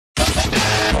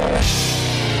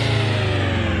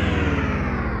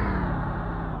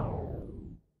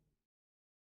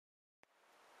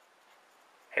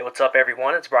What's up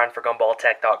everyone, it's Brian for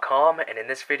GumballTech.com, and in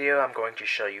this video I'm going to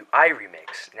show you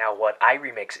iRemix. Now what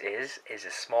iRemix is a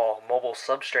small mobile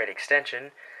substrate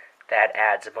extension that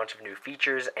adds a bunch of new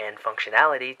features and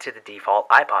functionality to the default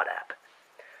iPod app.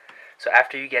 So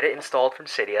after you get it installed from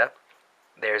Cydia,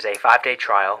 there's a 5-day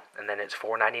trial, and then it's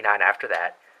 $4.99 after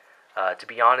that. To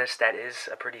be honest, that is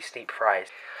a pretty steep price.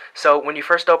 So when you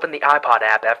first open the iPod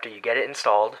app after you get it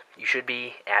installed, you should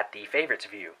be at the favorites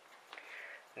view.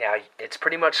 Now, it's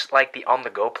pretty much like the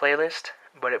on-the-go playlist,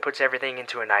 but it puts everything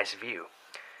into a nice view.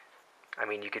 I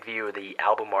mean, you could view the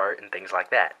album art and things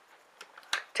like that.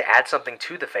 To add something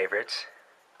to the favorites,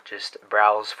 just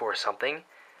browse for something.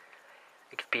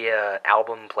 It could be an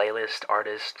album, playlist,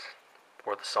 artist,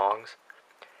 or the songs.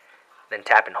 Then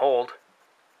tap and hold,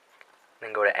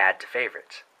 then go to Add to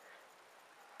Favorites.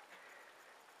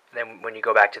 Then when you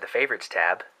go back to the Favorites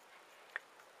tab,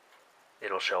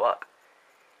 it'll show up.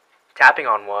 Tapping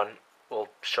on one will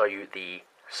show you the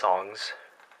songs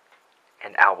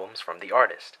and albums from the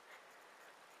artist.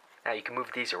 Now you can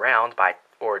move these around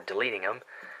or deleting them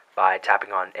by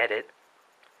tapping on Edit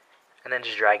and then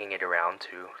just dragging it around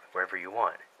to wherever you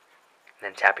want. And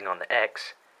then tapping on the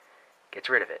X gets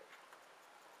rid of it.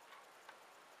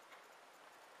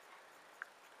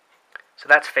 So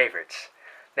that's favorites.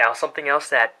 Now something else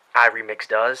that iRemix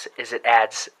does is it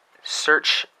adds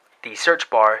the search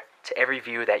bar to every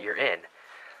view that you're in.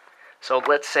 So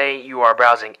let's say you are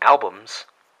browsing albums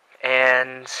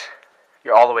and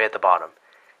you're all the way at the bottom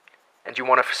and you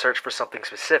want to search for something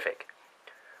specific.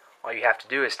 All you have to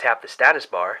do is tap the status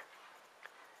bar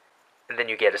and then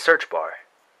you get a search bar.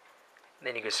 And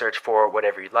then you can search for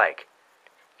whatever you'd like.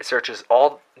 It searches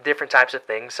all different types of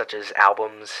things such as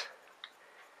albums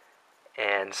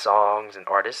and songs and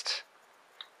artists.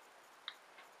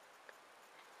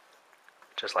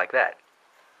 Just like that.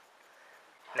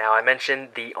 Now, I mentioned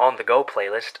the on-the-go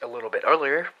playlist a little bit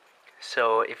earlier,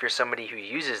 so if you're somebody who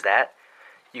uses that,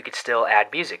 you could still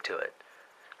add music to it.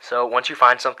 So once you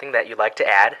find something that you'd like to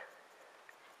add,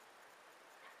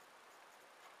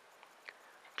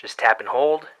 just tap and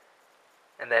hold,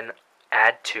 and then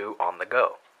add to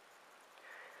on-the-go.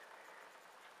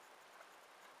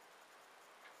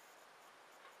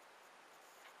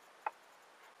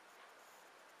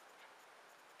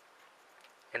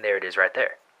 And there it is right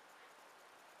there.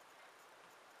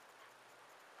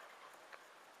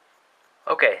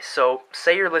 Okay, so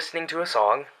say you're listening to a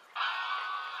song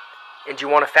and you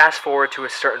want to fast forward to a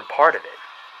certain part of it.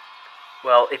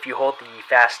 Well, if you hold the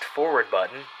fast forward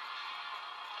button,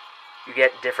 you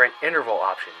get different interval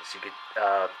options. You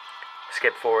could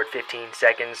skip forward 15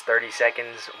 seconds, 30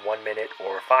 seconds, 1 minute,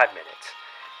 or 5 minutes.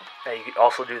 Now you could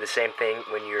also do the same thing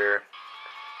when you're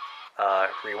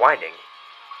rewinding.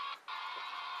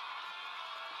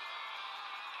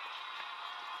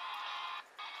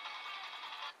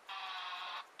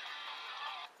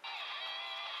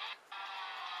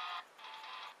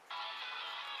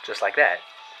 Just like that.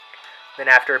 Then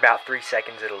after about 3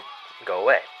 seconds it'll go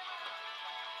away.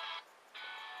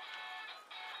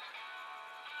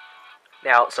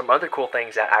 Now some other cool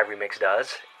things that iRemix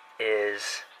does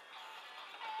is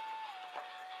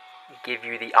give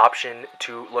you the option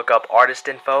to look up artist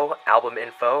info, album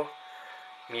info,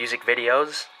 music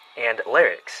videos, and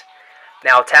lyrics.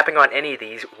 Now tapping on any of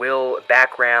these will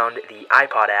background the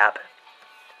iPod app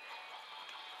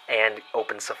and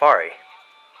open Safari.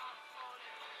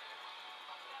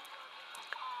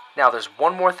 Now there's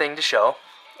one more thing to show,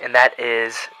 and that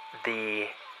is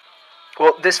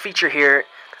this feature here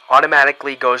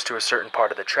automatically goes to a certain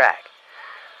part of the track.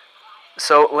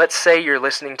 So let's say you're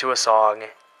listening to a song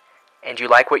and you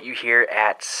like what you hear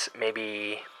at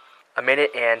maybe 1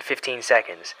 minute and 15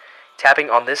 seconds. Tapping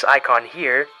on this icon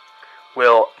here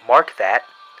will mark that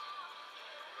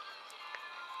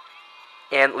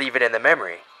and leave it in the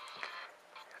memory.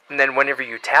 And then whenever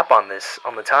you tap on this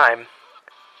on the time,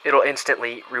 it'll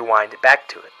instantly rewind back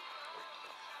to it.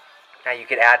 Now you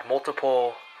can add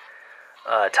multiple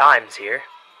times here.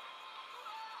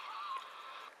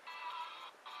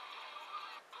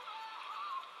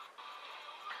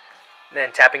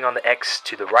 Then tapping on the X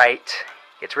to the right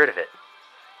gets rid of it.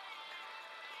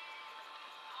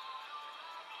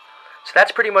 So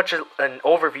that's pretty much an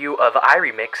overview of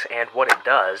iRemix and what it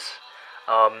does.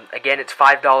 Again, it's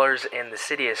 $5 in the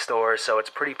Cydia store, so it's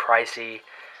pretty pricey.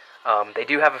 They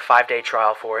do have a 5-day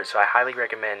trial for it, so I highly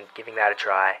recommend giving that a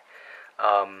try.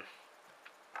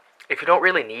 If you don't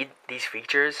really need these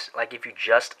features, like if you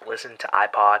just listen to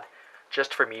iPod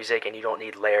just for music and you don't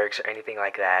need lyrics or anything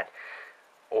like that,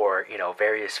 or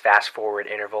various fast forward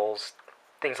intervals,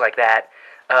 things like that,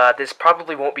 this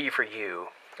probably won't be for you.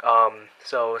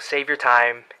 So save your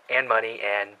time and money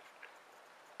and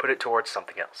put it towards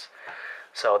something else.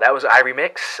 So that was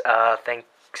iRemix.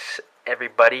 Thanks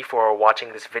everybody for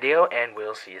watching this video, and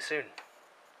we'll see you soon.